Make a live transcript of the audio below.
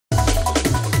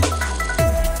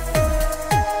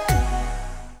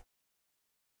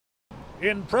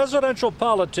In presidential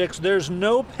politics, there's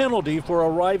no penalty for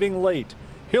arriving late.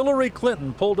 Hillary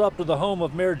Clinton pulled up to the home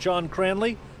of Mayor John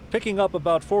Cranley, picking up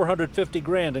about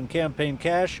 $450,000 in campaign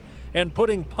cash and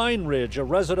putting Pine Ridge, a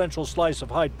residential slice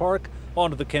of Hyde Park,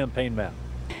 onto the campaign map.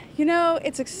 You know,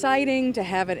 it's exciting to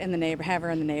have her in the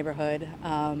neighborhood.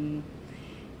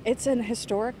 It's an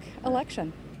historic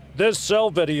election. This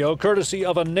cell video, courtesy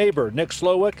of a neighbor, Nick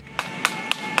Slowick,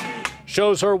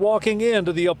 shows her walking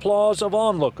into the applause of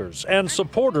onlookers and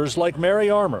supporters like Mary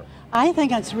Armour. I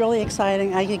think it's really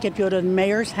exciting. I could go to the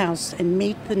mayor's house and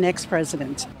meet the next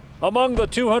president. Among the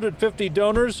 250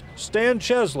 donors, Stan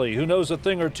Chesley, who knows a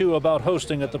thing or two about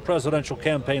hosting at the presidential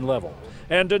campaign level,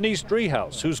 and Denise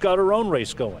Driehaus, who's got her own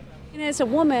race going. And as a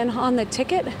woman on the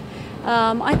ticket,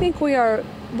 I think we are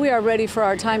ready for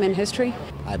our time in history.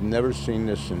 I've never seen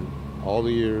this in all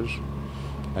the years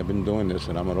I've been doing this,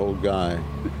 and I'm an old guy,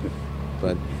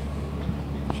 but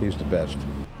she's the best.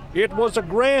 It was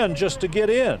 $1,000 just to get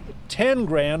in,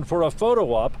 $10,000 for a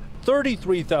photo op,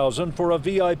 $33,000 for a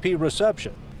VIP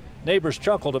reception. Neighbors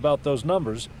chuckled about those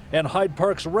numbers and Hyde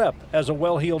Park's rep as a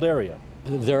well-heeled area.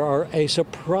 There are a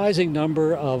surprising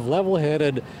number of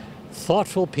level-headed,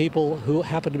 thoughtful people who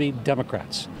happen to be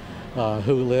Democrats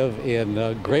who live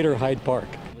in greater Hyde Park.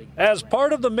 As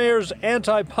part of the mayor's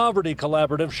anti-poverty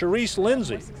collaborative, Sharice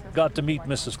Lindsay got to meet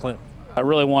Mrs. Clinton. I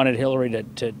really wanted Hillary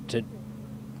to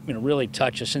really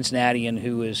touch a Cincinnatian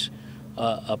who is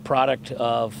a product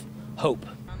of hope.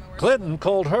 Clinton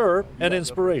called her an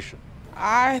inspiration.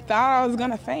 I thought I was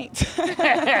going to faint.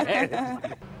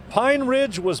 Pine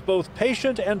Ridge was both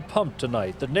patient and pumped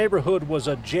tonight. The neighborhood was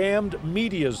a jammed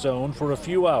media zone for a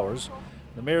few hours.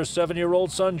 The mayor's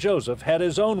 7-year-old son, Joseph, had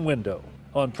his own window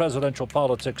on presidential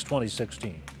politics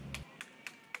 2016.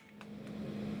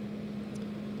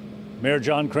 Mayor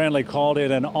John Cranley called it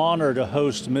an honor to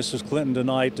host Mrs. Clinton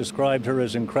tonight, described her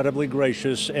as incredibly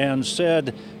gracious, and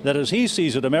said that as he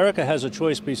sees it, America has a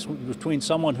choice between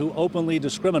someone who openly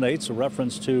discriminates, a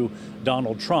reference to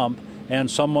Donald Trump, and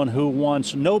someone who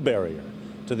wants no barrier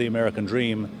to the American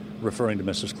dream, referring to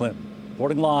Mrs. Clinton.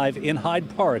 Reporting live in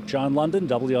Hyde Park, John London,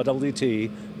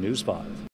 WLWT News 5.